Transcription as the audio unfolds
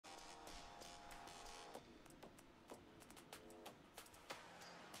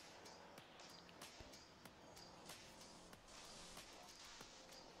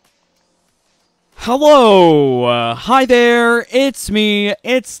Hello! Hi there, it's me,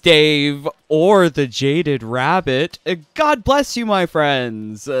 it's Dave, or the Jaded Rabbit. God bless you, my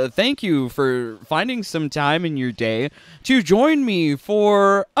friends. Thank you for finding some time in your day to join me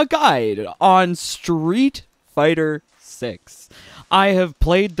for a guide on Street Fighter 6. I have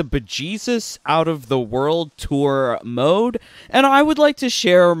played the bejesus out of the World Tour mode, and I would like to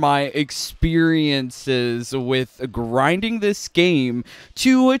share my experiences with grinding this game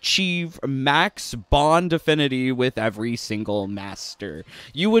to achieve max bond affinity with every single master.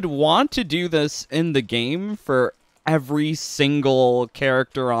 You would want to do this in the game for every single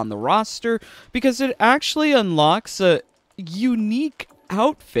character on the roster, because it actually unlocks a unique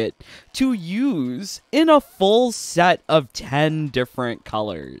outfit to use in a full set of 10 different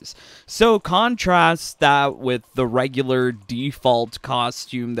colors. So contrast that with the regular default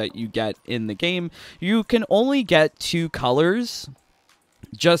costume that you get in the game. You can only get 2 colors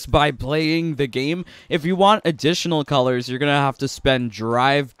just by playing the game. If you want additional colors, you're gonna have to spend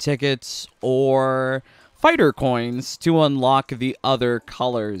drive tickets or fighter coins to unlock the other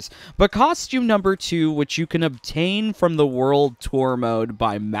colors. But costume number 2, which you can obtain from the World Tour mode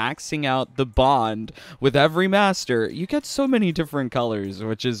by maxing out the bond with every master, you get so many different colors,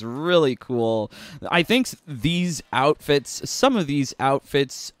 which is really cool. I think these outfits, some of these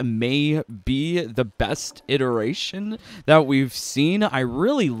outfits may be the best iteration that we've seen. I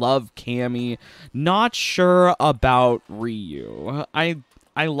really love Cammy. Not sure about Ryu.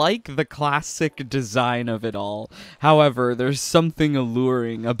 I like the classic design of it all. However, there's something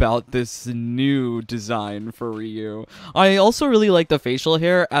alluring about this new design for Ryu. I also really like the facial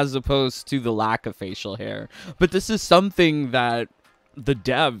hair as opposed to the lack of facial hair. But this is something that the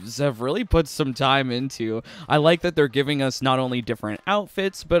devs have really put some time into. I like that they're giving us not only different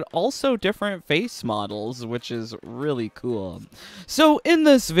outfits, but also different face models, which is really cool. So in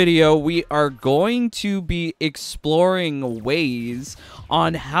this video, we are going to be exploring ways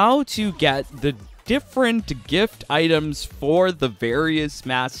on how to get the different gift items for the various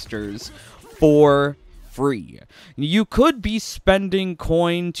masters for free. You could be spending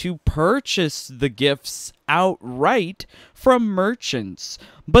coin to purchase the gifts outright from merchants,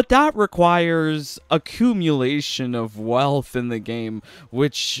 but that requires accumulation of wealth in the game,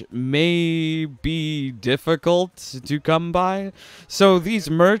 which may be difficult to come by. So these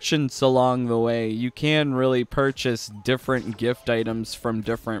merchants along the way, you can really purchase different gift items from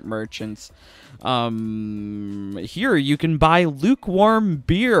different merchants. Here you can buy lukewarm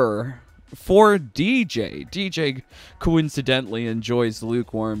beer for DJ. DJ coincidentally enjoys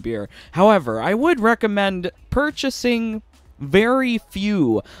lukewarm beer. However, I would recommend purchasing very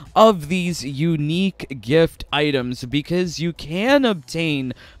few of these unique gift items, because you can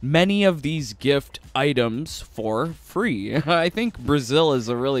obtain many of these gift items for free. I think Brazil is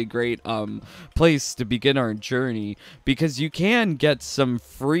a really great place to begin our journey, because you can get some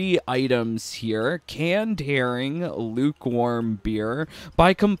free items here, canned herring, lukewarm beer,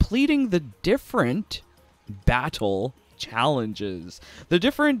 by completing the different battle challenges. The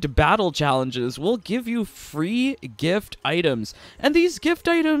different battle challenges will give you free gift items, and these gift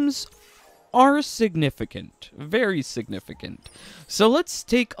items are significant, very significant. So let's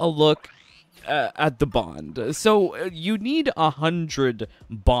take a look at the bond. So you need 100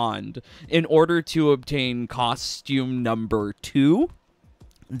 bond in order to obtain costume number 2.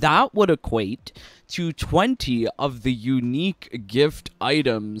 That would equate to 20 of the unique gift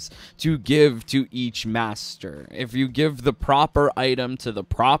items to give to each master. If you give the proper item to the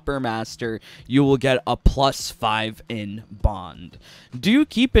proper master, you will get a +5 in bond. Do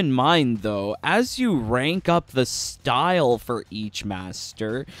keep in mind, though, as you rank up the style for each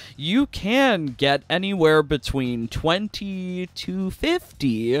master, you can get anywhere between 20 to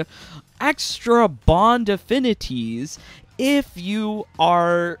 50 extra bond affinities if you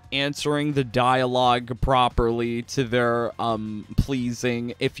are answering the dialogue properly to their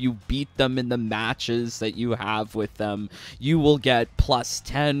pleasing. If you beat them in the matches that you have with them, you will get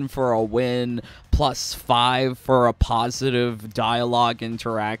 +10 for a win, +5 for a positive dialogue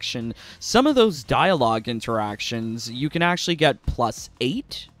interaction. Some of those dialogue interactions you can actually get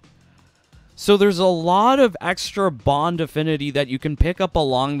 +8. So there's a lot of extra bond affinity that you can pick up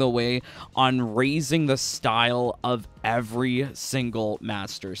along the way on raising the style of every single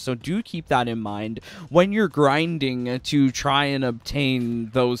master. So do keep that in mind when you're grinding to try and obtain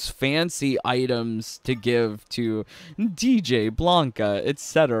those fancy items to give to DJ, Blanca,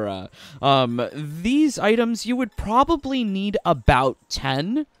 etc. These items you would probably need about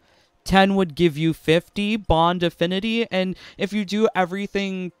 10. 10 would give you 50 bond affinity, and if you do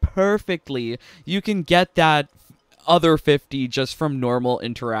everything perfectly, you can get that other 50 just from normal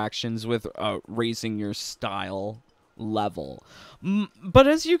interactions with raising your style level. But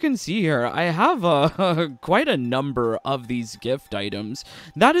as you can see here, I have quite a number of these gift items.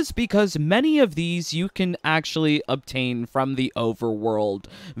 That is because many of these you can actually obtain from the overworld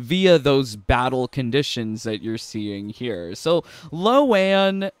via those battle conditions that you're seeing here. So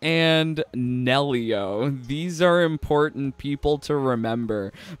Loan and Nelio, these are important people to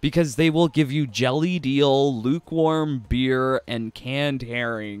remember because they will give you jellied eel, lukewarm beer, and canned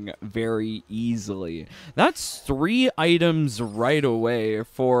herring very easily. That's 3 items right away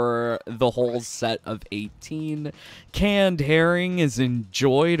for the whole set of 18. Canned herring is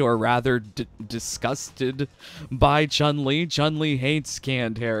enjoyed, or rather disgusted, by Chun-Li. Chun-Li hates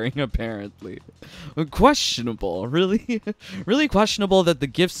canned herring, apparently. Questionable, really? Really questionable that the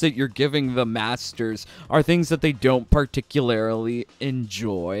gifts that you're giving the masters are things that they don't particularly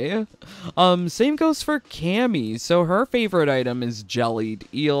enjoy. Same goes for Cammy. So her favorite item is jellied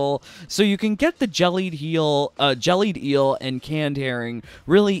eel. So you can get the jellied eel and canned herring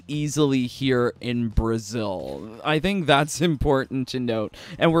really easily here in Brazil. I think that's important to note.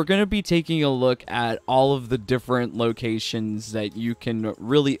 And we're going to be taking a look at all of the different locations that you can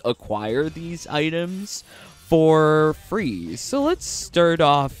really acquire these items for free. So let's start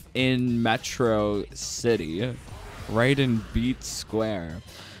off in Metro City, right in Beat Square.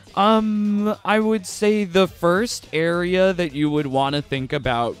 I would say the first area that you would want to think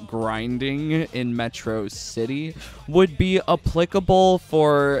about grinding in Metro City would be applicable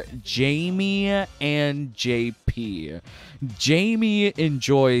for Jamie and JP. Jamie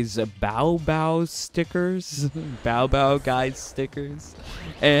enjoys Bow Bow stickers, Bow Bow guys stickers,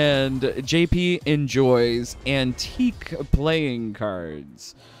 and JP enjoys antique playing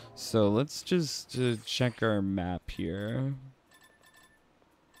cards. So let's just check our map here.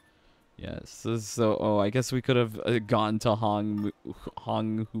 Yes, so, oh, I guess we could have gone to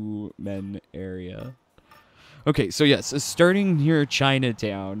Honghu Men area. Okay, so yes, starting near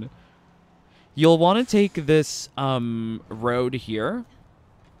Chinatown, you'll want to take this road here.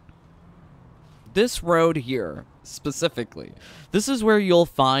 This road here, specifically. This is where you'll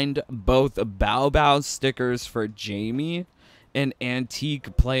find both Bow Bow stickers for Jamie and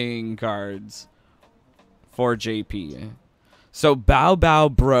antique playing cards for JP. So Bow Bow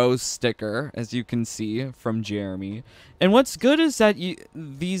Bros sticker, as you can see from Jeremy. And what's good is that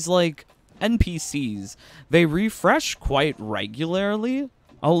these like NPCs, they refresh quite regularly.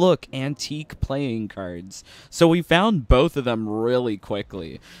 Oh look, antique playing cards. So we found both of them really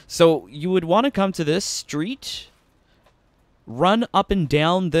quickly. So you would want to come to this street, run up and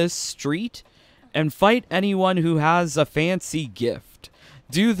down this street, and fight anyone who has a fancy gift.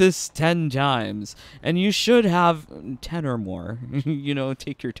 Do this 10 times, and you should have 10 or more. You know,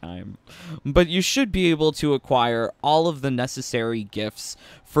 take your time. But you should be able to acquire all of the necessary gifts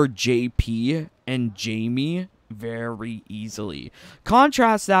for JP and Jamie very easily.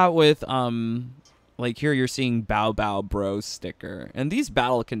 Contrast that with, like here you're seeing Bow Bow Bro sticker. And these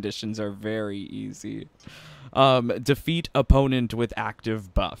battle conditions are very easy. Defeat opponent with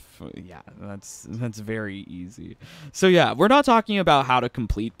active buff. Yeah, that's very easy. So yeah, we're not talking about how to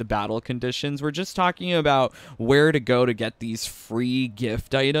complete the battle conditions. We're just talking about where to go to get these free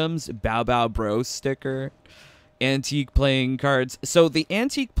gift items. Bow Bow Bro sticker, antique playing cards. So the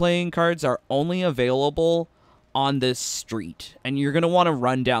antique playing cards are only available on this street, and you're going to want to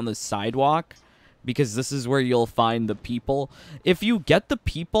run down the sidewalk because this is where you'll find the people. If you get the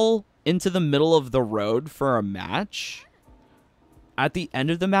people into the middle of the road for a match, at the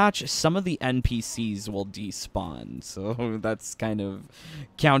end of the match, some of the NPCs will despawn. So that's kind of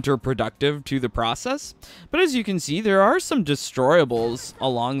counterproductive to the process. But as you can see, there are some destroyables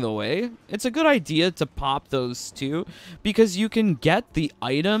along the way. It's a good idea to pop those too, because you can get the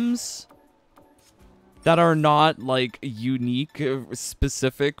items that are not like unique,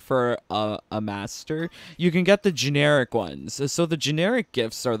 specific for a master. You can get the generic ones. So the generic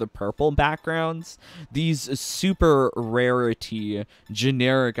gifts are the purple backgrounds. These super rarity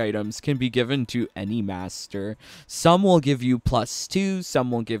generic items can be given to any master. Some will give you +2,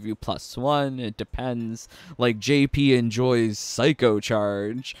 some will give you +1. It depends. Like JP enjoys Psycho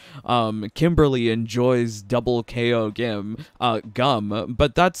Charge. Kimberly enjoys Double KO Gum,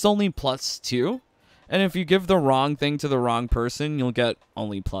 but that's only +2. And if you give the wrong thing to the wrong person, you'll get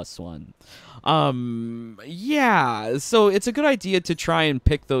only +1. Yeah, so it's a good idea to try and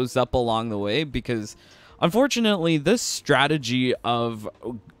pick those up along the way, because unfortunately this strategy of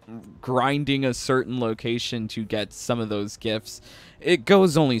grinding a certain location to get some of those gifts, it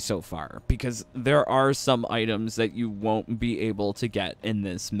goes only so far because there are some items that you won't be able to get in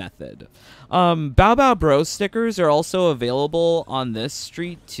this method. Bao Bao Bro stickers are also available on this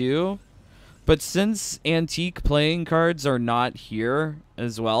street too. But since antique playing cards are not here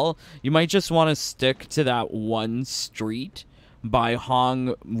as well, you might just want to stick to that one street by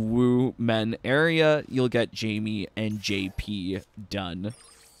Hong Wu Men area. You'll get Jamie and JP done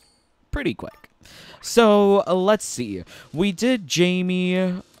pretty quick. So let's see. We did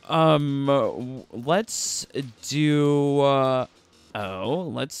Jamie. Let's do.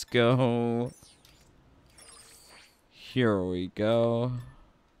 Let's go. Here we go.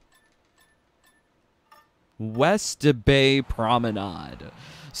 Westbay Promenade.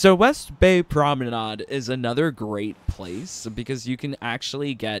 So Westbay Promenade is another great place because you can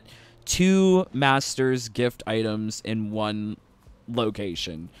actually get 2 Masters gift items in one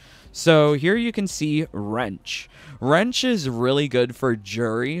location. So here you can see wrench. Wrench is really good for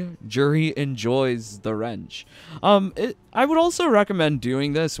jury. Jury enjoys the wrench. I would also recommend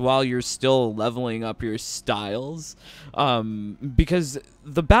doing this while you're still leveling up your styles, because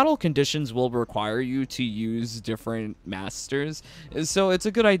the battle conditions will require you to use different masters. So it's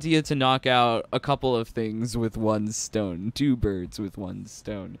a good idea to knock out a couple of things with one stone, 2 birds with one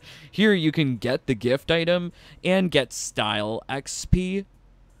stone. Here you can get the gift item and get style XP.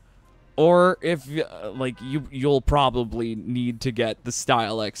 Or if, like, you'll probably need to get the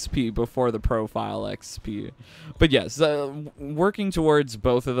style XP before the profile XP. But yes, working towards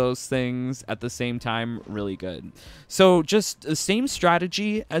both of those things at the same time, really good. So just the same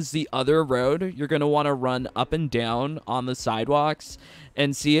strategy as the other road. You're going to want to run up and down on the sidewalks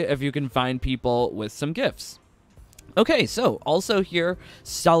and see if you can find people with some gifts. Okay, so also here,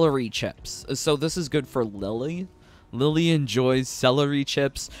 celery chips. So this is good for Lily. Lily enjoys celery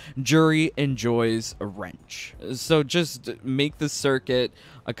chips. Jury enjoys a wrench. So just make the circuit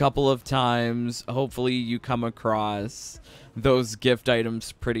a couple of times. Hopefully you come across those gift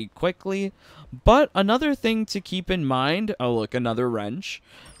items pretty quickly. But another thing to keep in mind... Oh, look, another wrench.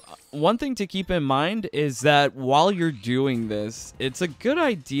 One thing to keep in mind is that while you're doing this, it's a good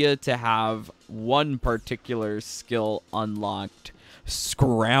idea to have one particular skill unlocked.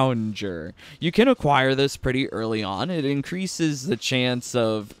 Scrounger. You can acquire this pretty early on. It increases the chance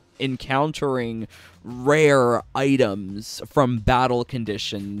of encountering rare items from battle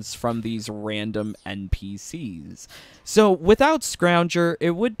conditions from these random NPCs. So without Scrounger,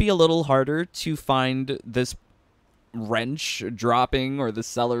 it would be a little harder to find this wrench dropping or the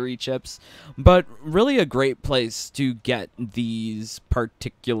celery chips, but really a great place to get these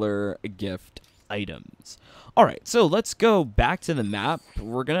particular gift items. All right, so let's go back to the map.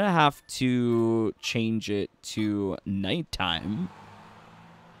 We're going to have to change it to nighttime.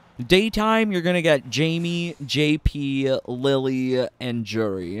 Daytime, you're going to get Jamie, JP, Lily, and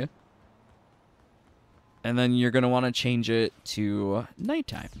Jury. And then you're going to want to change it to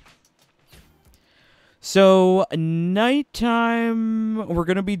nighttime. So nighttime, we're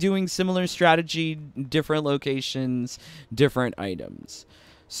going to be doing similar strategy, different locations, different items.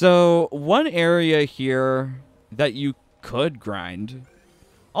 So one area here that you could grind,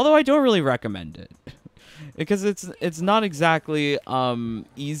 although I don't really recommend it, because it's not exactly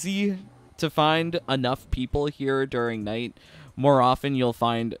easy to find enough people here during night. More often you'll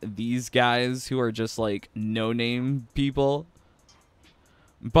find these guys who are just like no-name people.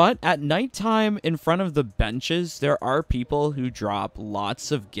 But at nighttime, in front of the benches, there are people who drop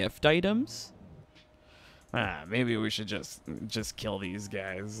lots of gift items. Maybe we should just kill these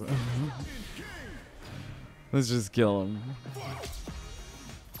guys. Let's just kill them.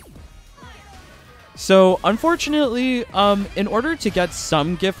 So, unfortunately, in order to get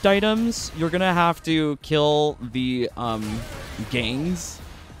some gift items, you're gonna have to kill the gangs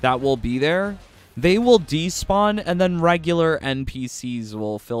that will be there. They will despawn, and then regular NPCs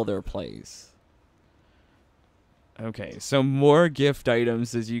will fill their place. Okay, so more gift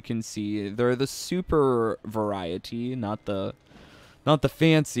items, as you can see. They're the super variety, not the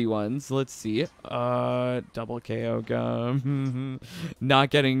fancy ones. Let's see. Double KO gum.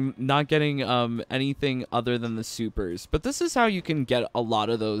 not getting anything other than the supers. But this is how you can get a lot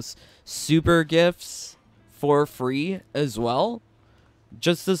of those super gifts for free as well.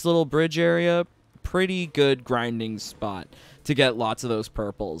 Just this little bridge area, pretty good grinding spot to get lots of those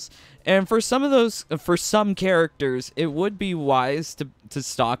purples. And for some of those, for some characters, it would be wise to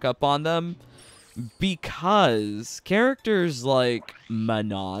stock up on them, because characters like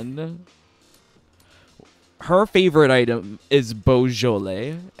Manon, her favorite item is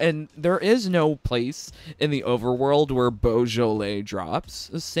Beaujolais, and there is no place in the overworld where Beaujolais drops.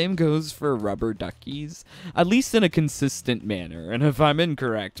 The same goes for rubber duckies, at least in a consistent manner. And if I'm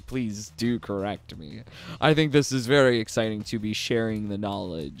incorrect, please do correct me. I think this is very exciting to be sharing the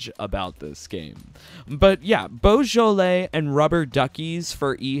knowledge about this game. But yeah, Beaujolais and rubber duckies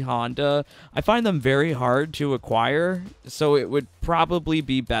for E-Honda, I find them very hard to acquire, so it would probably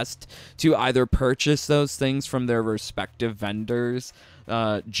be best to either purchase those things from their respective vendors,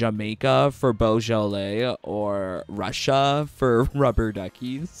 Jamaica for Beaujolais or Russia for rubber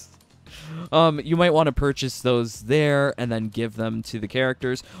duckies. You might want to purchase those there and then give them to the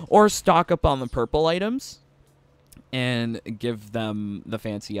characters, or stock up on the purple items and give them the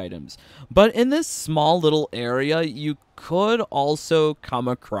fancy items. But in this small little area, you could also come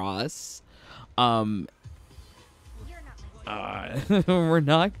across we're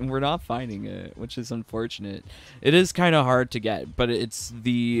not finding it, which is unfortunate. It is kind of hard to get, but it's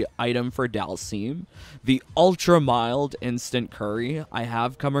the item for Dalsim, the ultra mild instant curry. I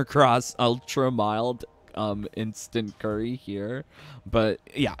have come across ultra mild instant curry here, but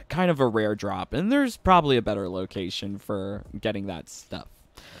yeah, kind of a rare drop, and there's probably a better location for getting that stuff.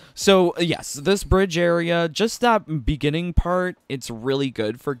 So yes, this bridge area, just that beginning part, it's really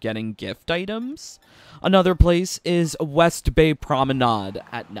good for getting gift items. Another place is Westbay Promenade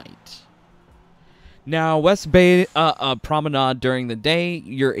at night. Now, Westbay Promenade during the day,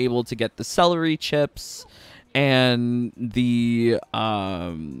 you're able to get the celery chips and the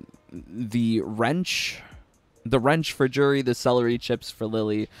wrench for Jury, the celery chips for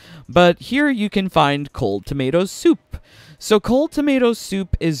Lily. But here you can find cold tomato soup. So cold tomato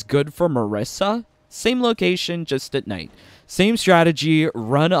soup is good for Marissa. Same location, just at night. Same strategy,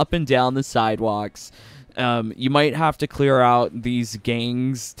 run up and down the sidewalks. You might have to clear out these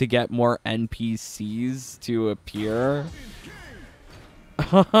gangs to get more NPCs to appear.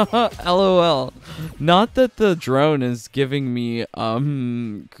 LOL. Not that the drone is giving me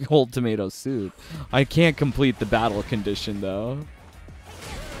cold tomato soup. I can't complete the battle condition though.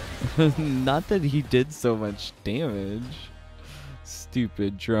 Not that he did so much damage.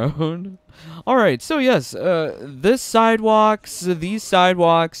 Stupid drone. Alright, so yes, these sidewalks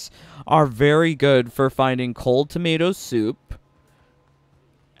are very good for finding cold tomato soup.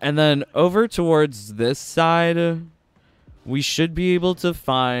 And then over towards this side, we should be able to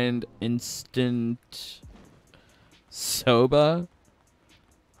find instant soba.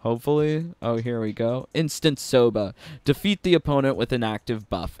 Hopefully. Oh, here we go. Instant soba. Defeat the opponent with an active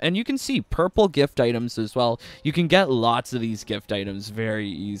buff. And you can see purple gift items as well. You can get lots of these gift items very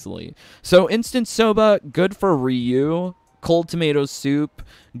easily. So instant soba, good for Ryu. Cold tomato soup,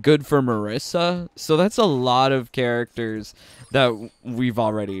 good for Marissa. So that's a lot of characters that we've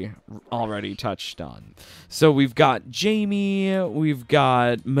already touched on. So we've got Jamie, we've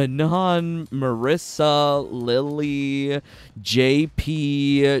got Manon, Marissa, Lily,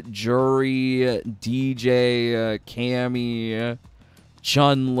 JP, Jury, DJ, Cammy,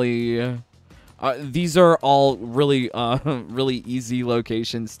 Chun-Li. These are all really easy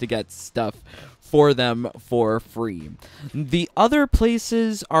locations to get stuff for them for free. The other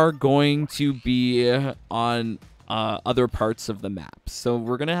places are going to be on other parts of the map, so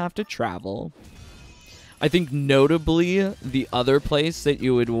we're gonna have to travel. I think notably the other place that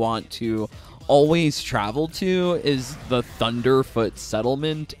you would want to always travel to is the Thunderfoot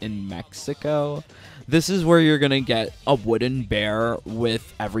settlement in Mexico. This is where you're gonna get a wooden bear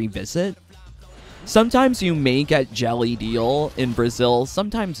with every visit. Sometimes you may get Jellied eel in Brazil,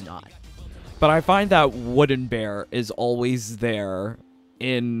 sometimes not. But I find that wooden bear is always there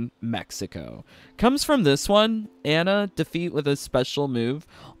in Mexico. Comes from this one, Anna, defeat with a special move.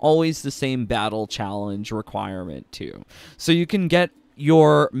 Always the same battle challenge requirement too. So you can get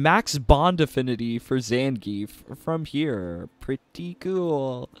your max bond affinity for Zangief from here. Pretty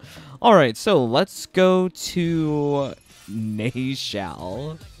cool. Alright, so let's go to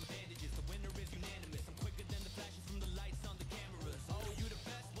Nayshall.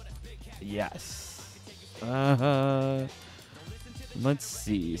 Yes. Let's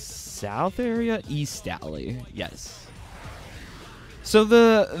see. South area? East alley. Yes. So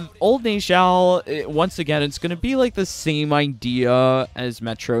the old Nayshall, once again, it's going to be like the same idea as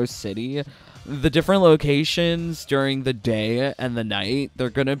Metro City. The different locations during the day and the night, they're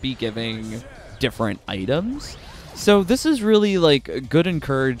going to be giving different items. So this is really like a good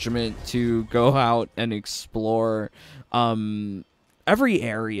encouragement to go out and explore every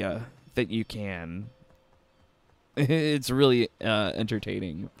area that you can. It's really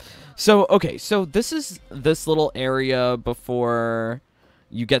entertaining. So okay, so this is this little area before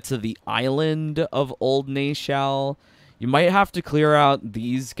you get to the island of Old Nayshall. You might have to clear out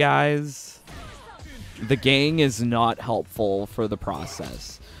these guys. The gang is not helpful for the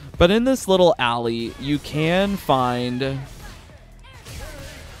process. But in this little alley, you can find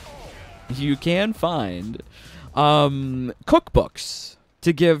cookbooks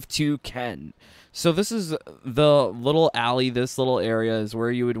to give to Ken. So this is the little alley, this little area is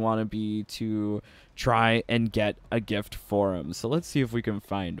where you would want to be to try and get a gift for him. So let's see if we can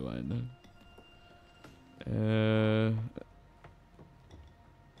find one.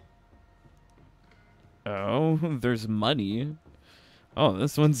 Oh, there's money. Oh,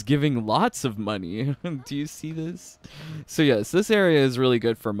 this one's giving lots of money. Do you see this? So yes, this area is really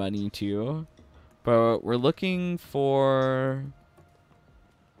good for money too. But we're looking for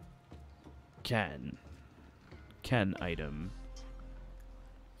Ken item.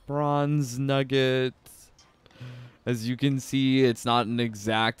 Bronze nugget. As you can see, it's not an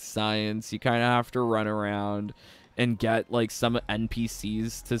exact science. You kind of have to run around and get like some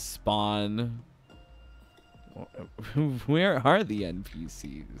NPCs to spawn. Where are the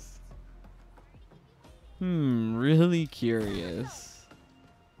NPCs? Really curious.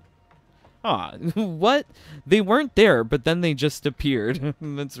 Ah, what? They weren't there, but then they just appeared.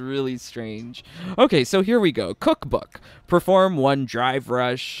 That's really strange. Okay, so here we go. Cookbook. Perform 1 drive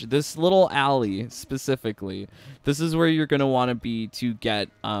rush. This little alley, specifically. This is where you're going to want to be to get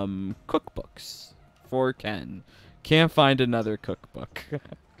cookbooks for Ken. Can't find another cookbook.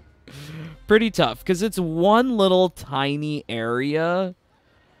 Pretty tough, because it's one little tiny area.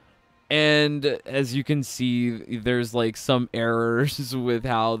 And as you can see, there's like some errors with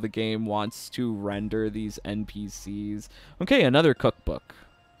how the game wants to render these NPCs. Okay, another cookbook.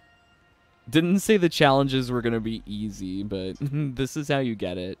 Didn't say the challenges were going to be easy, but this is how you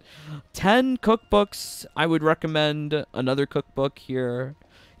get it. 10 cookbooks. I would recommend another cookbook here.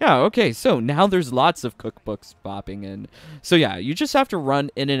 Yeah, okay, so now there's lots of cookbooks popping in. So yeah, you just have to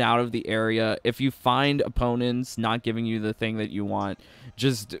run in and out of the area. If you find opponents not giving you the thing that you want,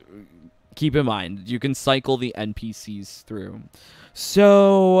 just keep in mind, you can cycle the NPCs through.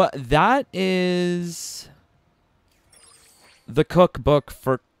 So that is the cookbook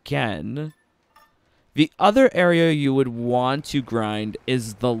for Ken. The other area you would want to grind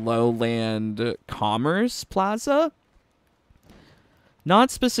is the Lowland Commerce Plaza.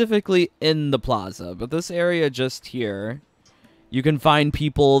 Not specifically in the plaza, but this area just here. You can find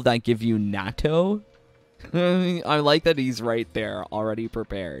people that give you natto. I like that he's right there, already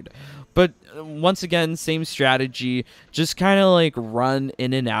prepared. But once again, same strategy. Just kind of like run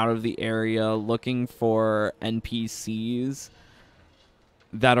in and out of the area looking for NPCs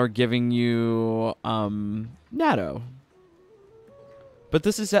that are giving you natto. But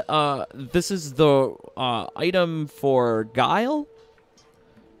this is the item for Guile.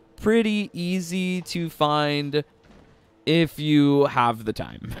 Pretty easy to find if you have the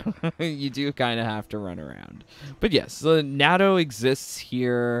time. You do kind of have to run around. But yes, the natto exists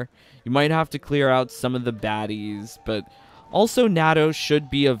here. You might have to clear out some of the baddies, but also natto should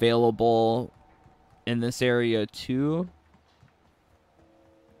be available in this area too.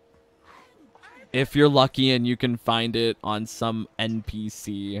 If you're lucky and you can find it on some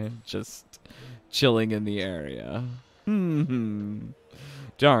NPC just chilling in the area.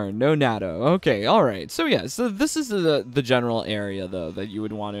 Darn, no natto. Okay, all right. So yeah, so this is the general area though that you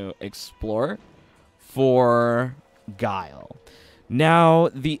would want to explore for Guile. Now,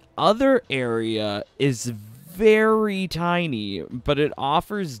 the other area is very tiny, but it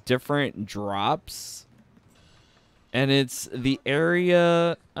offers different drops. And it's the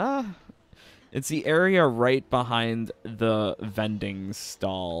area right behind the vending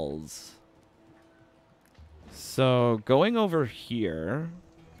stalls. So, going over here,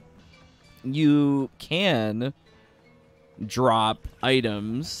 you can drop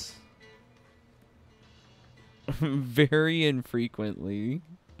items very infrequently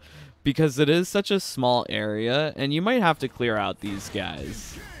because it is such a small area, and you might have to clear out these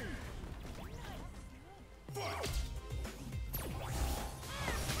guys.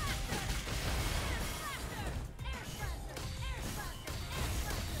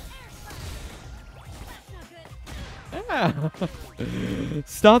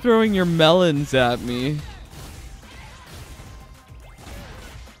 Stop throwing your melons at me.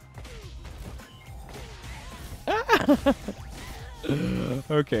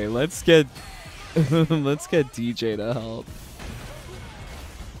 Okay, let's get DJ to help.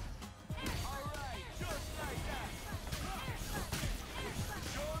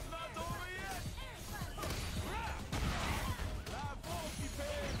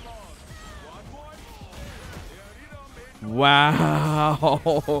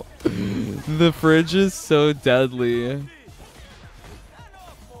 Wow. The fridge is so deadly.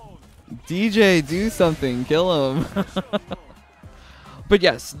 DJ, do something. Kill him. But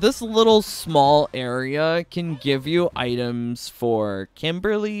yes, this little small area can give you items for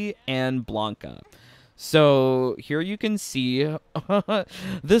Kimberly and Blanca. So here you can see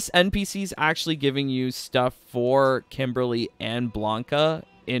this NPC is actually giving you stuff for Kimberly and Blanca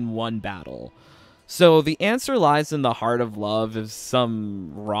in one battle. So the answer lies in the heart of love is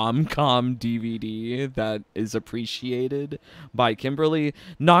some rom-com DVD that is appreciated by Kimberly.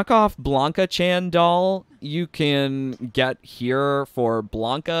 Knockoff Blanca-chan doll you can get here for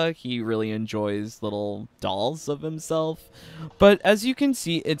Blanca. He really enjoys little dolls of himself. But as you can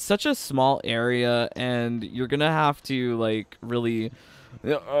see, it's such a small area and you're going to have to like really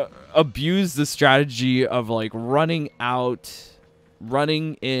abuse the strategy of like running out,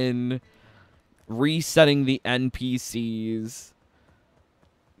 running in, resetting the NPCs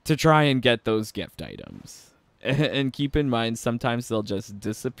to try and get those gift items. And keep in mind, sometimes they'll just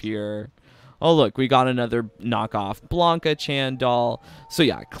disappear. Oh, look, we got another knockoff Blanca-chan doll. So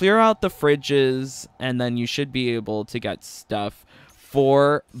yeah, clear out the fridges, and then you should be able to get stuff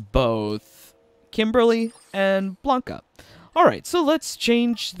for both Kimberly and Blanca. All right, so let's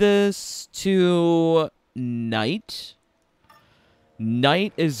change this to night.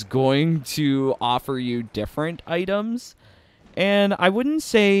 Night is going to offer you different items, and I wouldn't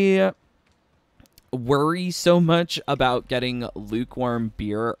say worry so much about getting lukewarm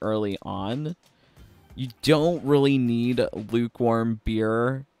beer early on. You don't really need lukewarm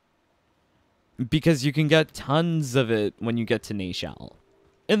beer because you can get tons of it when you get to Nayshall.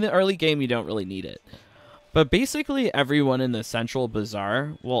 In the early game, you don't really need it. But basically, everyone in the Central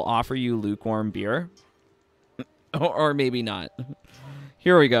Bazaar will offer you lukewarm beer. Or maybe not.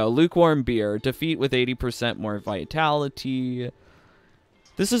 Here we go. Lukewarm beer. Defeat with 80% more vitality.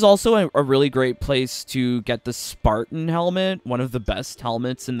 This is also a really great place to get the Spartan helmet. One of the best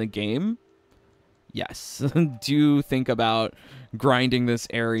helmets in the game. Yes. Do think about grinding this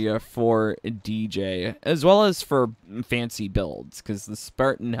area for DJ. As well as for fancy builds. Because the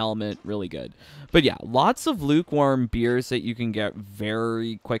Spartan helmet, really good. But yeah, lots of lukewarm beers that you can get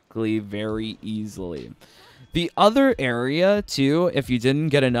very quickly, very easily. The other area, too, if you didn't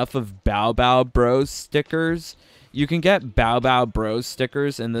get enough of Bow Bow Bros stickers, you can get Bow Bow Bros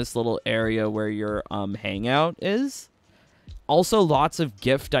stickers in this little area where your hangout is. Also, lots of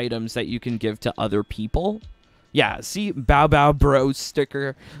gift items that you can give to other people. Yeah, see, Bow Bow Bros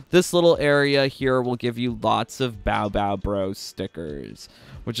sticker. This little area here will give you lots of Bow Bow Bros stickers,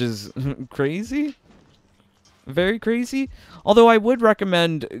 which is crazy. Very crazy. Although I would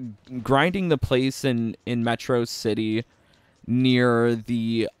recommend grinding the place in Metro City near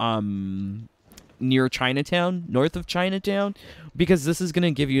the near Chinatown, north of Chinatown, because this is going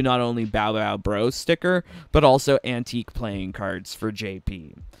to give you not only Bow Bow Bros sticker, but also antique playing cards for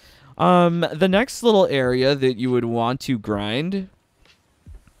JP. The next little area that you would want to grind,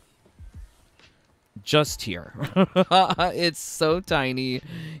 just here. It's so tiny.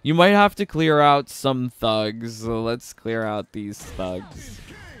 You might have to clear out some thugs. So let's clear out these thugs.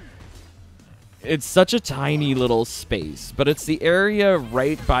 It's such a tiny little space, but it's the area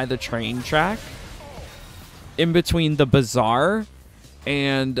right by the train track, in between the bazaar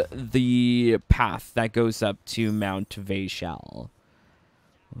and the path that goes up to Mount Vayshal.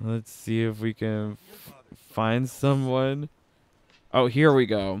 Let's see if we can find someone. Oh, here we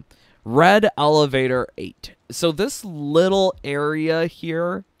go. Red Elevator 8. So this little area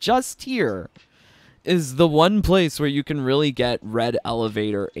here, just here, is the one place where you can really get Red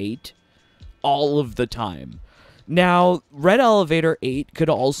Elevator 8 all of the time. Now, Red Elevator 8 could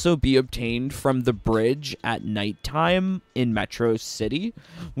also be obtained from the bridge at nighttime in Metro City.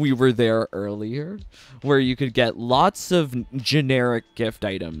 We were there earlier, where you could get lots of generic gift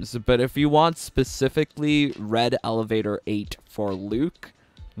items. But if you want specifically Red Elevator 8 for Luke,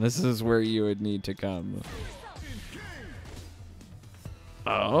 this is where you would need to come.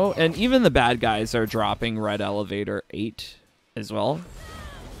 Oh, and even the bad guys are dropping Red Elevator 8 as well.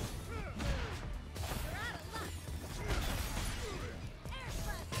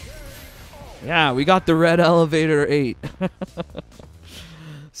 Yeah, we got the Red Elevator 8.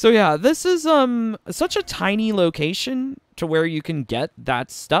 So yeah, this is such a tiny location to where you can get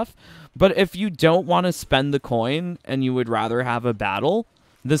that stuff. But if you don't want to spend the coin and you would rather have a battle,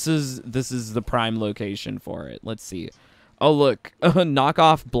 this is the prime location for it. Let's see. Oh, look, a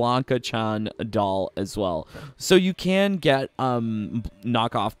knockoff Blanca-chan doll as well. So you can get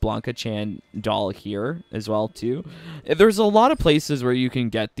knockoff Blanca-chan doll here as well, too. There's a lot of places where you can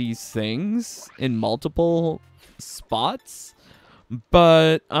get these things in multiple spots.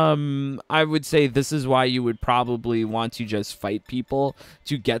 But I would say this is why you would probably want to just fight people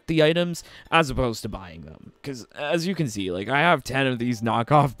to get the items as opposed to buying them. Because as you can see, like I have 10 of these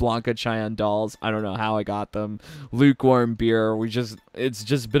knockoff Blanca Cheyenne dolls. I don't know how I got them. Lukewarm beer. It's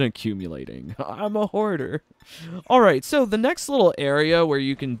just been accumulating. I'm a hoarder. All right, so the next little area where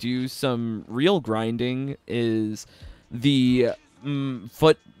you can do some real grinding is the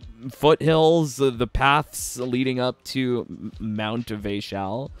foothills, the paths leading up to Mount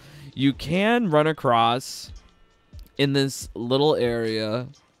Nayshall. You can run across in this little area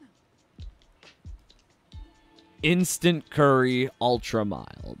instant curry ultra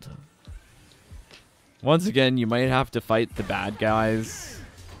mild. Once again, you might have to fight the bad guys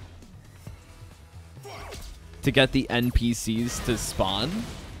to get the NPCs to spawn.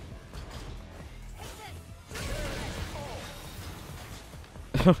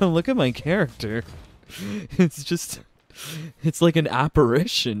 Look at my character. It's like an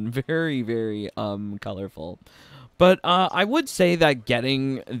apparition. Very, very colorful. But I would say that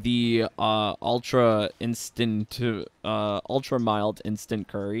getting the ultra mild instant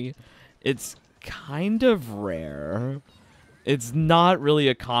curry, it's kind of rare. It's not really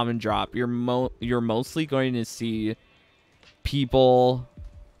a common drop. You're mostly going to see people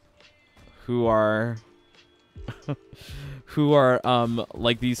who are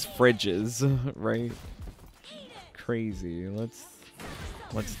like these fridges, right? Crazy.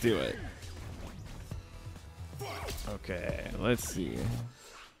 Let's do it. Okay, let's see.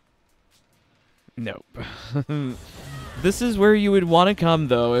 Nope. This is where you would want to come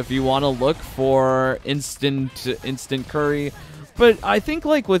though if you want to look for instant curry. But I think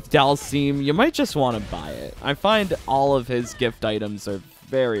like with Dalsim, you might just want to buy it. I find all of his gift items are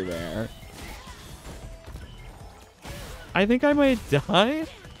very rare. I think I might die.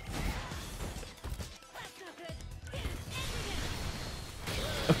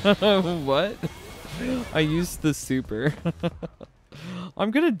 What? I used the super.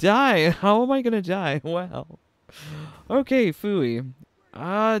 I'm gonna die. How am I gonna die? Wow. Okay, Fooey.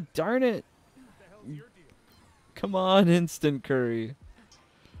 Darn it. Come on, instant curry.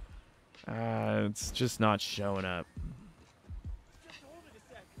 It's just not showing up.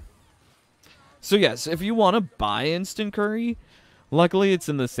 So yes, if you want to buy instant curry, luckily it's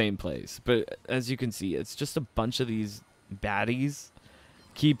in the same place. But as you can see, it's just a bunch of these baddies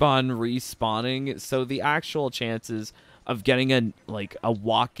keep on respawning. So the actual chances of getting a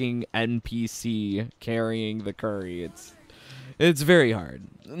walking NPC carrying the curry, it's very hard.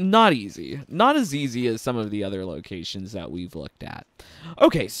 Not easy. Not as easy as some of the other locations that we've looked at.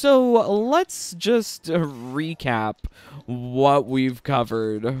 Okay, so let's just recap what we've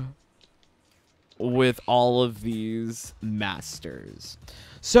covered with all of these masters.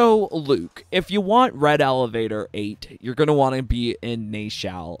 So, Luke, if you want Red Elevator 8, you're going to want to be in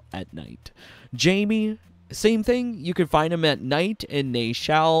Nayshall at night. Jamie, same thing. You can find him at night in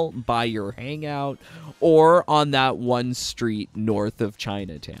Nayshall by your hangout or on that one street north of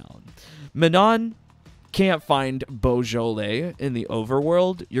Chinatown. Manon, can't find Beaujolais in the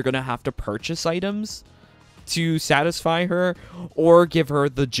overworld. You're going to have to purchase items to satisfy her or give her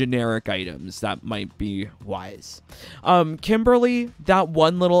the generic items. That might be wise. Kimberly, that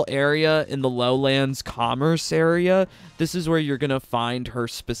one little area in the Lowlands commerce area, this is where you're gonna find her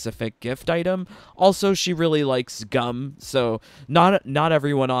specific gift item. Also, she really likes gum, so not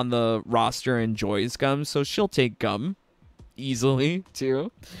everyone on the roster enjoys gum, so she'll take gum easily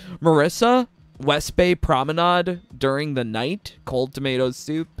too. Marissa, Westbay Promenade during the night, cold tomato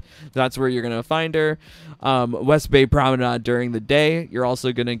soup. That's where you're going to find her. Westbay Promenade during the day. You're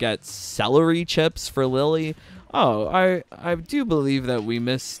also going to get celery chips for Lily. Oh, I do believe that we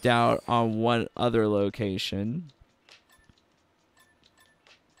missed out on one other location.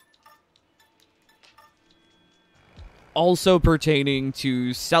 Also pertaining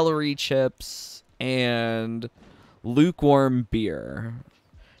to celery chips and lukewarm beer.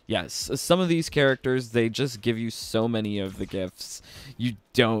 Yes, some of these characters, they just give you so many of the gifts. You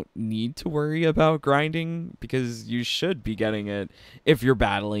don't need to worry about grinding because you should be getting it if you're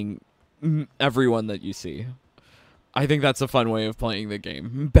battling everyone that you see. I think that's a fun way of playing the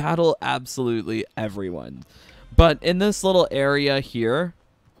game. Battle absolutely everyone. But in this little area here,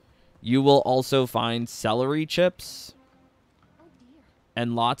 you will also find celery chips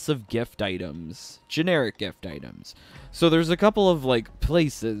and lots of gift items, generic gift items. So there's a couple of like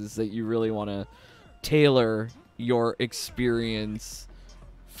places that you really want to tailor your experience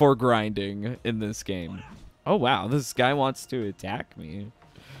for grinding in this game. Oh wow, this guy wants to attack me.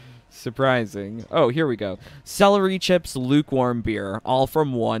 Surprising. Oh, here we go. Celery chips, lukewarm beer, all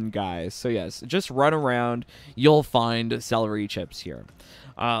from one guy. So yes, just run around. You'll find celery chips here.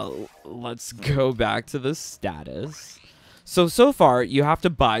 Let's go back to the status. So far, you have to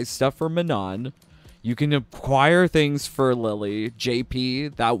buy stuff for Manon. You can acquire things for Lily.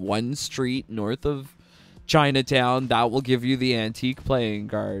 JP, that one street north of Chinatown, that will give you the antique playing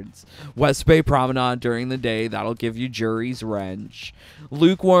cards. Westbay Promenade during the day, that'll give you Jury's Wrench.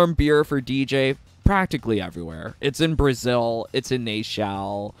 Lukewarm beer for DJ, practically everywhere. It's in Brazil, it's in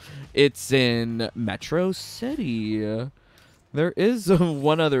Nayshall, it's in Metro City. There is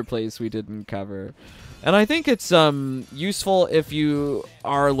one other place we didn't cover. And I think it's useful if you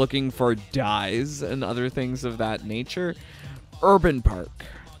are looking for dyes and other things of that nature. Urban Park.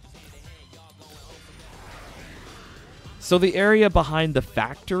 So the area behind the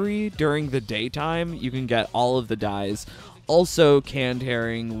factory during the daytime, you can get all of the dyes. Also canned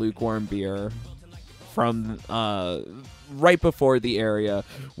herring, lukewarm beer from right before the area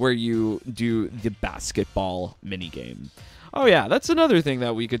where you do the basketball minigame. Oh yeah, that's another thing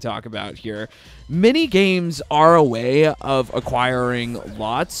that we could talk about here. Mini games are a way of acquiring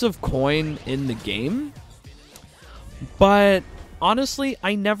lots of coin in the game, but honestly,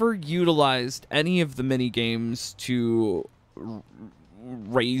 I never utilized any of the mini games to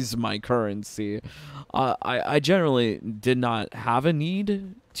raise my currency. I generally did not have a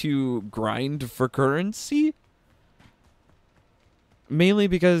need to grind for currency. Mainly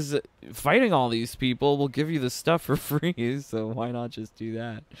because fighting all these people will give you the stuff for free, so why not just do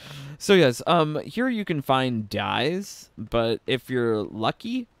that? So yes, here you can find dyes, but if you're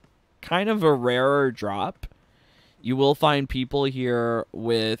lucky, kind of a rarer drop, you will find people here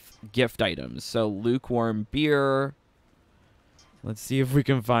with gift items. So lukewarm beer. Let's see if we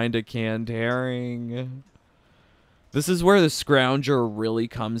can find a canned herring. This is where the Scrounger really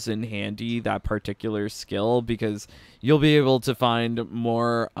comes in handy, that particular skill, because you'll be able to find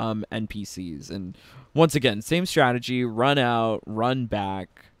more NPCs. And once again, same strategy, run out, run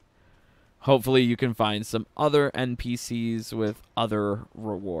back. Hopefully you can find some other NPCs with other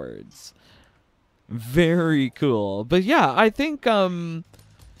rewards. Very cool. But yeah, I think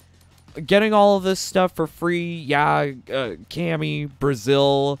getting all of this stuff for free, yeah, Cammy,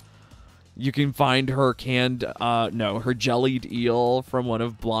 Brazil. You can find her her jellied eel from one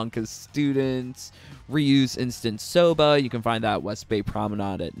of Blanca's students. Reuse instant soba. You can find that at Westbay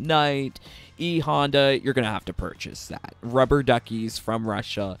Promenade at night. E-Honda, you're going to have to purchase that. Rubber duckies from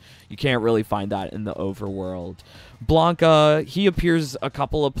Russia. You can't really find that in the overworld. Blanca, he appears a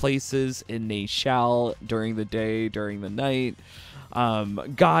couple of places in Nayshall during the day, during the night.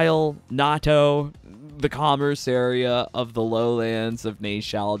 Guile, Nato, the commerce area of the lowlands of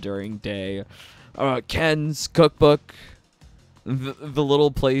Nayshall during day. Ken's cookbook, the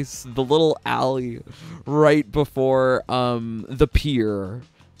little place, the little alley right before the pier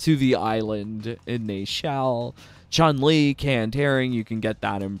to the island in Nayshall. Chun-Li, canned herring, you can get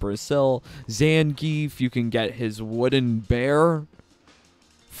that in Brazil. Zangief, you can get his wooden bear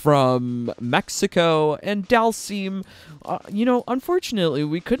from Mexico. And Dalsim, unfortunately,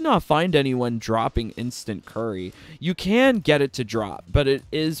 we could not find anyone dropping instant curry. You can get it to drop, but it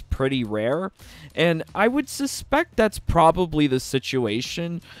is pretty rare. And I would suspect that's probably the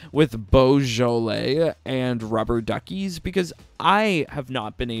situation with Beaujolais and rubber duckies, because I have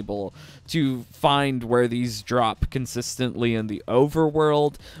not been able to find where these drop consistently in the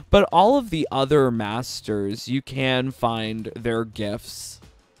overworld. But all of the other masters, you can find their gifts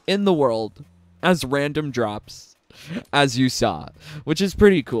in the world as random drops, as you saw, which is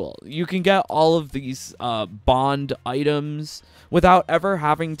pretty cool. You can get all of these bond items without ever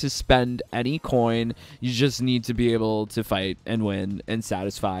having to spend any coin. You just need to be able to fight and win and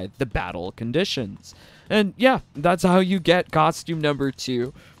satisfy the battle conditions. And yeah, that's how you get costume number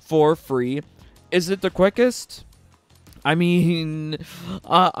 2 for free. Is it the quickest? I mean,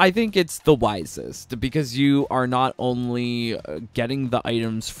 I think it's the wisest, because you are not only getting the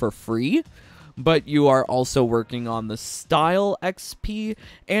items for free, but you are also working on the style XP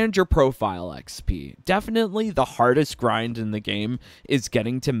and your profile XP. Definitely the hardest grind in the game is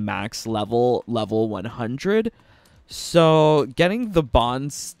getting to max level 100. So getting the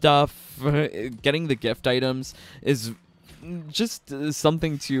bond stuff, getting the gift items is just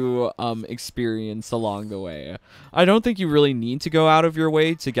something to experience along the way. I don't think you really need to go out of your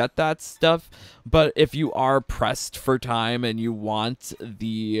way to get that stuff, but if you are pressed for time and you want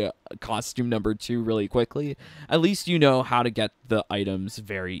the costume number 2 really quickly, at least you know how to get the items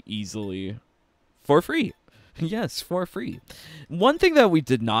very easily for free. Yes, for free. One thing that we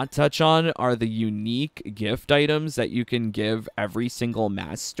did not touch on are the unique gift items that you can give every single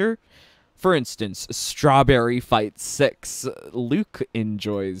master. For instance, Strawberry Fight 6. Luke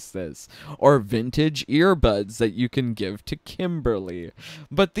enjoys this. Or vintage earbuds that you can give to Kimberly.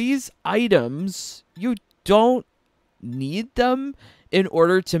 But these items, you don't need them in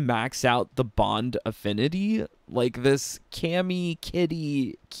order to max out the bond affinity. Like this Cammy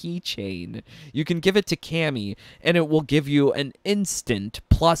Kitty keychain. You can give it to Cammy, and it will give you an instant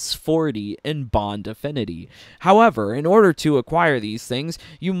plus 40 in bond affinity. However, in order to acquire these things,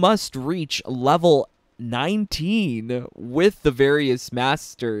 you must reach level 19 with the various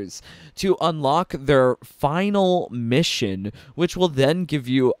masters to unlock their final mission, which will then give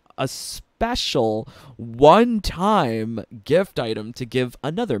you a special one-time gift item to give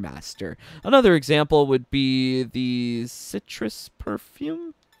another master. Another example would be the citrus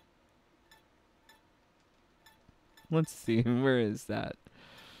perfume. Let's see, where is that?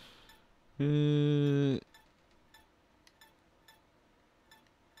 I'm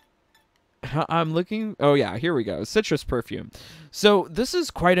looking. Oh, yeah, here we go. Citrus perfume. So this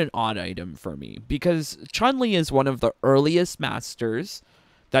is quite an odd item for me because Chun-Li is one of the earliest masters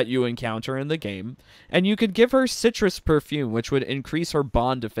that you encounter in the game, and you could give her citrus perfume, which would increase her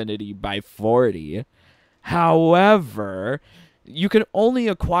bond affinity by 40. However, you can only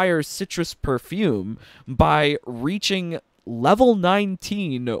acquire citrus perfume by reaching level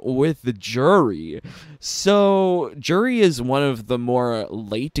 19 with the jury. So jury is one of the more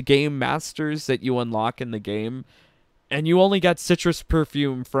late game masters that you unlock in the game, and you only get citrus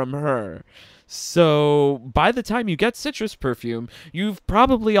perfume from her. So by the time you get citrus perfume, you've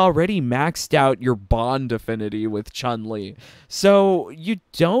probably already maxed out your bond affinity with Chun-Li. So you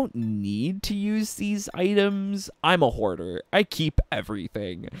don't need to use these items. I'm a hoarder. I keep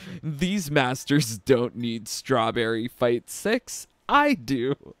everything. These masters don't need Strawberry Fight 6. I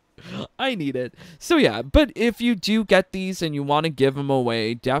do. I need it. So yeah, but if you do get these and you want to give them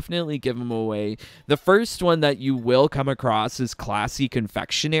away, definitely give them away. The first one that you will come across is Classy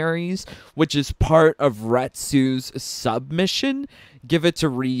Confectionaries, which is part of Retsu's submission. Give it to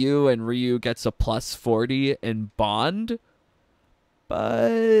Ryu, and Ryu gets a plus 40 in bond.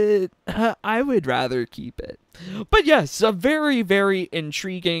 But I would rather keep it. But yes, a very, very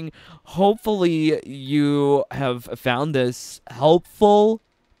intriguing. Hopefully you have found this helpful.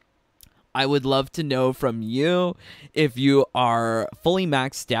 I would love to know from you if you are fully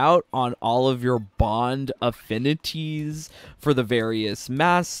maxed out on all of your bond affinities for the various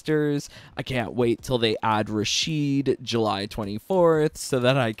masters. I can't wait till they add Rashid July 24th so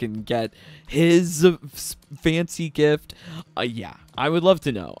that I can get his fancy gift. Yeah, I would love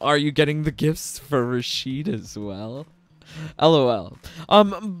to know. Are you getting the gifts for Rashid as well? LOL.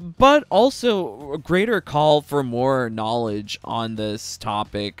 But also a greater call for more knowledge on this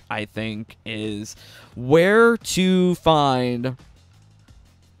topic, I think, is where to find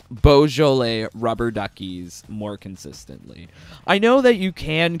Beaujolais rubber duckies more consistently. I know that you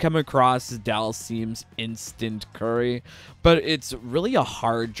can come across Dalsim's instant curry, but it's really a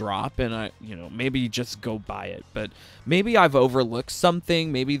hard drop, and maybe just go buy it. But maybe I've overlooked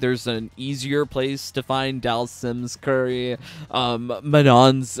something. Maybe there's an easier place to find Dalsim's curry,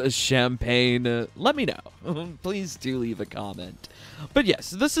 Manon's champagne. Let me know. Please do leave a comment. But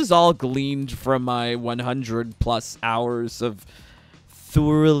yes, this is all gleaned from my 100 plus hours of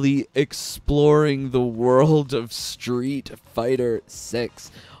thoroughly exploring the world of Street Fighter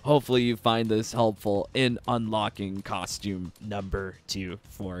 6. Hopefully you find this helpful in unlocking costume number 2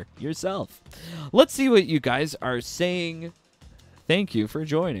 for yourself. Let's see what you guys are saying. Thank you for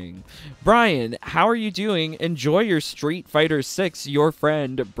joining. Brian, how are you doing? Enjoy your Street Fighter 6, your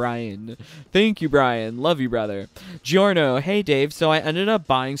friend, Brian. Thank you, Brian. Love you, brother. Giorno, hey, Dave. So I ended up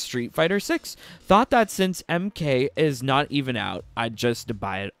buying Street Fighter 6. Thought that since MK is not even out, I'd just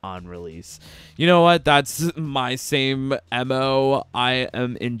buy it on release. You know what? That's my same MO. I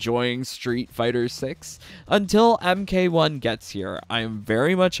am enjoying Street Fighter 6 until MK1 gets here. I am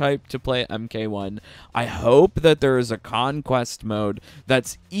very much hyped to play MK1. I hope that there is a conquest mode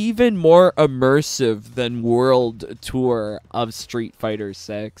that's even more immersive than World Tour of Street Fighter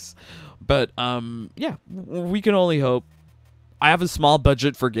 6. But yeah, we can only hope. I have a small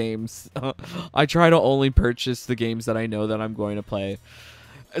budget for games. I try to only purchase the games that I know that I'm going to play.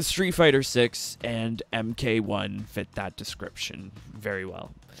 Street Fighter 6 and MK1 fit that description very well.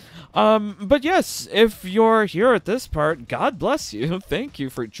 But yes, if you're here at this part, God bless you. Thank you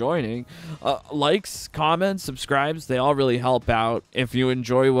for joining. Likes, comments, subscribes, they all really help out. If you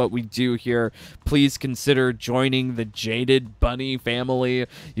enjoy what we do here, please consider joining the Jaded Bunny family.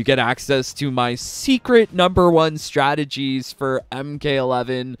 You get access to my secret #1 strategies for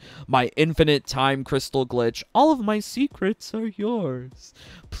MK11, my infinite time crystal glitch. All of my secrets are yours.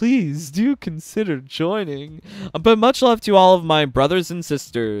 Please do consider joining. But much love to all of my brothers and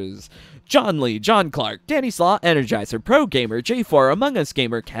sisters. Chun-Li, John Clark, Danny Slaw, Energizer, Pro Gamer, J4, Among Us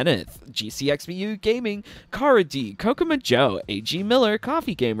Gamer, Kenneth, GCXBU Gaming, Cara D, Kokoma Joe, AG Miller,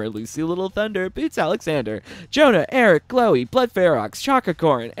 Coffee Gamer, Lucy Little Thunder, Boots Alexander, Jonah, Eric, Glowy, Blood Ferox,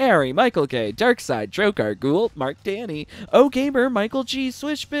 Chocacorn, Airy, Michael K, Darkside, Drokar, Ghoul, Mark Danny, O Gamer, Michael G,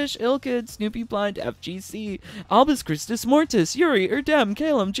 Swishbish, Ilkid, Snoopy Blind, FGC, Albus Christus Mortis, Yuri, Erdem,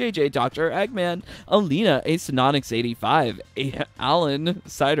 Calum, JJ, Dr. Eggman, Alina, Acenonix85, Alan,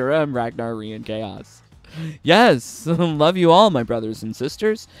 Cider M, Ragnar, and Chaos. Yes, love you all, my brothers and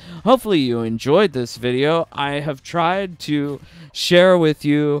sisters. Hopefully you enjoyed this video. I have tried to share with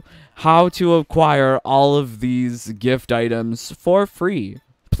you how to acquire all of these gift items for free.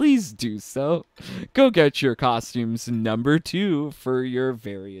 Please do so. Go get your costumes #2 for your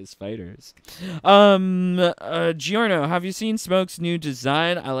various fighters. Giorno, have you seen Smoke's new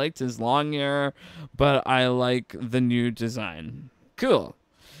design? I liked his long hair, but I like the new design. Cool.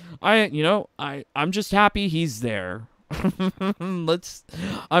 I'm just happy he's there.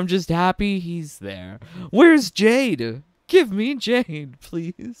 I'm just happy he's there. Where's Jade? Give me Jade,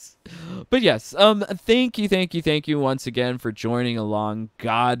 please. But yes, thank you once again for joining along.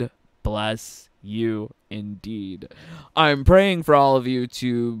 God bless you indeed. I'm praying for all of you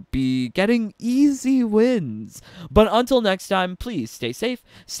to be getting easy wins. But until next time, please stay safe,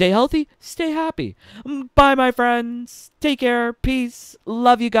 stay healthy, stay happy. Bye, my friends. Take care. Peace.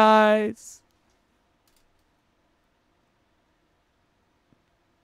 Love you guys.